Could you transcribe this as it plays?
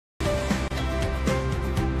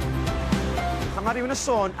Mae rhywun yn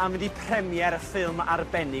sôn am fynd i premier y ffilm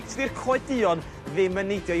arbennig. Tydi'r coeduon ddim yn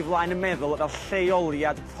neidio i flaen y meddwl fel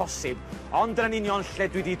lleoliad posib. Ond dyna'n union lle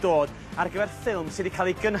dwi wedi dod ar gyfer ffilm sydd wedi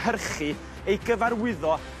cael ei gynhyrchu, ei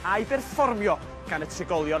gyfarwyddo a'i berfformio gan y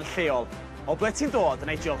trigolion lleol. O ble ti'n dod,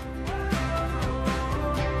 Neijal?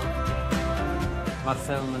 Mae'r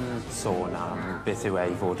ffilm yn sôn am beth yw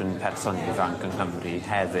ei fod yn person ifanc yng Nghymru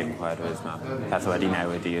heddiw, oherwydd mae pethau wedi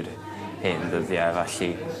newid i'r hen ddyddiau,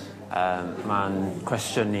 felly mae'n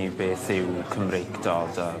cwestiynu beth yw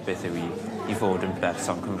Cymreicdod a beth yw i fod yn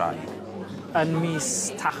berson Cymraeg. Yn mis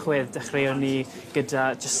Tachwedd dechreuon ni gyda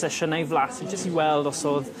jyst sesiynau flas, jyst i weld os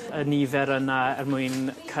oedd y nifer yna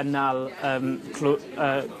mwyn cynnal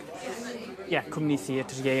cwmni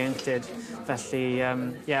theatr ieuenctid. Felly,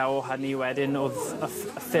 o hynny wedyn, oedd y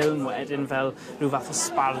ffilm wedyn fel rhyw fath o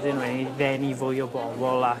sbardun wedyn i ddenu fwy o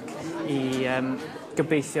bobl ac i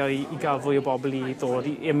gobeithio i gael fwy o bobl i ddod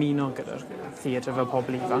i ymuno gyda'r theatr fel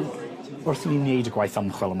pobl ifanc. Wrth i ni wneud y gwaith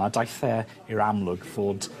ymchwil yma, daeth i'r amlwg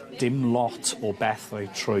fod dim lot o bethau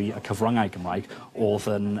trwy y cyfryngau Gymraeg oedd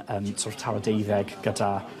yn tarodeuddeg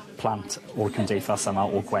gyda plant o'r cymdeithas yma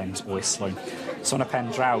o Gwent o Islwyn. So yn y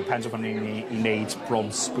pen draw, penderfynu ni i wneud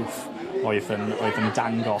bron spoof oedd yn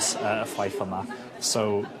dangos y ffaith yma.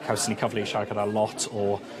 So cawson ni cyfle i siarad gyda lot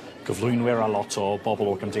o gyflwynwyr a lot o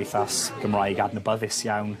bobl o'r gymdeithas Gymraeg adnabyddus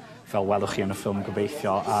iawn, fel welwch chi yn y ffilm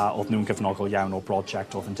gobeithio, a oedd nhw'n gefnogol iawn o'r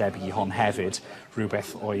brosiect oedd yn debyg i hon hefyd,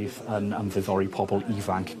 rhywbeth oedd yn ymddiddori pobl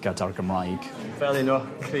ifanc gyda'r Gymraeg. Fel un o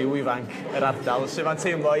criw ifanc yr ardal, sut mae'n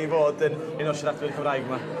teimlo i fod yn un o siaradwyr Cymraeg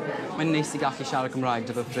yma? Mae'n neis i gallu siarad Gymraeg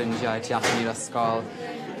gyda'r ffrindiau tu allan i'r ysgol.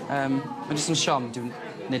 Mae'n jyst yn siom,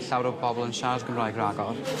 nid llawer o bobl yn siarad Gymraeg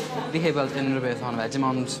ragor. Fi heb weld unrhyw beth ohono fe, dim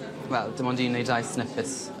ond un neu dau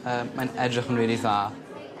snippets. Mae'n edrych yn rili dda.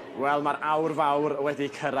 Wel, mae'r awr fawr wedi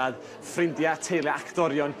cyrraedd. Ffrindiau, teulu,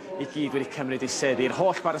 actorion i gyd wedi cymryd ei seddi'r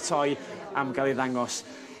holl baratoi am gael ei ddangos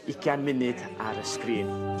 20 munud ar y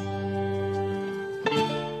sgrin.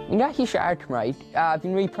 Ni'n gallu siarad Cymraeg, a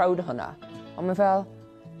fi'n rili proud o hwnna. Ond mae fel,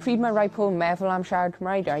 pryd mae rai pobl yn meddwl am siarad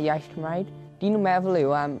Cymraeg a iaith Cymraeg, dyn nhw'n meddwl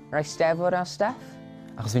yw am rai steddfod a stuff.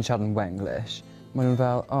 Achos fi'n siarad yn Wenglish, maen nhw'n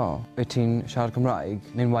fel, wyt ti'n siarad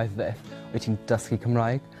Cymraeg, neu'n waith ddiff, wyt ti'n dysgu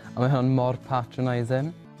Cymraeg, a mae hwnna'n mor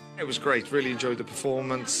patronising. It was great, really enjoyed the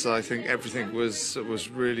performance. I think everything was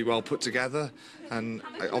really well put together, and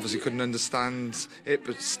I obviously couldn't understand it,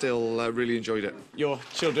 but still really enjoyed it. Your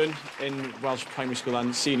children in Welsh primary school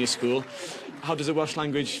and senior school, how does the Welsh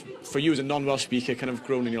language, for you as a non-Welsh speaker, kind of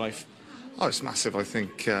grown in your life? Oh, it's massive. I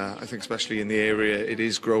think especially in the area it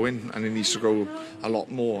is growing, and it needs to grow a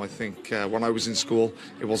lot more. I think when I was in school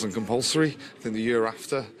it wasn't compulsory. I think the year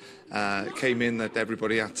after it came in that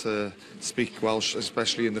everybody had to speak Welsh,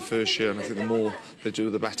 especially in the first year, and I think the more they do,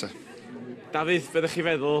 the better. Dafydd, byddwch chi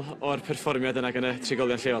feddwl o'r perfformiad yna gan y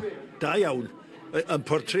trigolion lleol? Da iawn, yn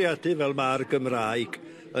portreadu fel mae'r Gymraeg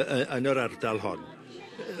yn yr ardal hon.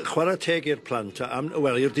 Chwarae teg i'r plant,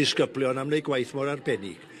 i'r disgyblion am wneud gwaith mor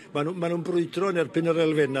arbennig. Maen nhw'n brwydro yn erbyn yr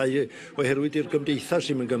elfennau oherwydd i'r gymdeithas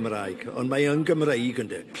ddim yn Gymraeg, ond mae yn Gymraeg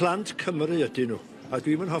ynddo. Plant Cymru ydyn nhw, a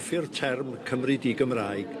dwi'n hoffi'r term Cymru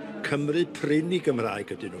di-Gymraeg, Cymru prin i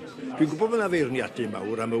Gymraeg ydyn nhw. Dwi'n gwybod bod yna feirniadu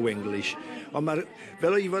mawr am y Wenglish, ond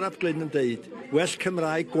fel o Ifan ap Glyn yn dweud, well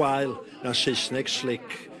Cymraeg gwael na Saesneg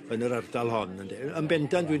slick yn yr ardal hon. Yn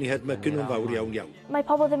bendant dwi'n ei hedmygu nhw'n fawr iawn iawn. Mae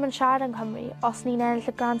pobl ddim yn siarad yn Cymru os ni'n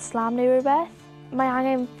ennill y Grand Slam neu rhywbeth. Mae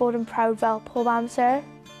angen bod yn proud fel pob amser.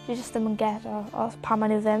 Dwi jyst ddim yn get os pan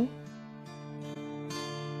maen nhw ddim.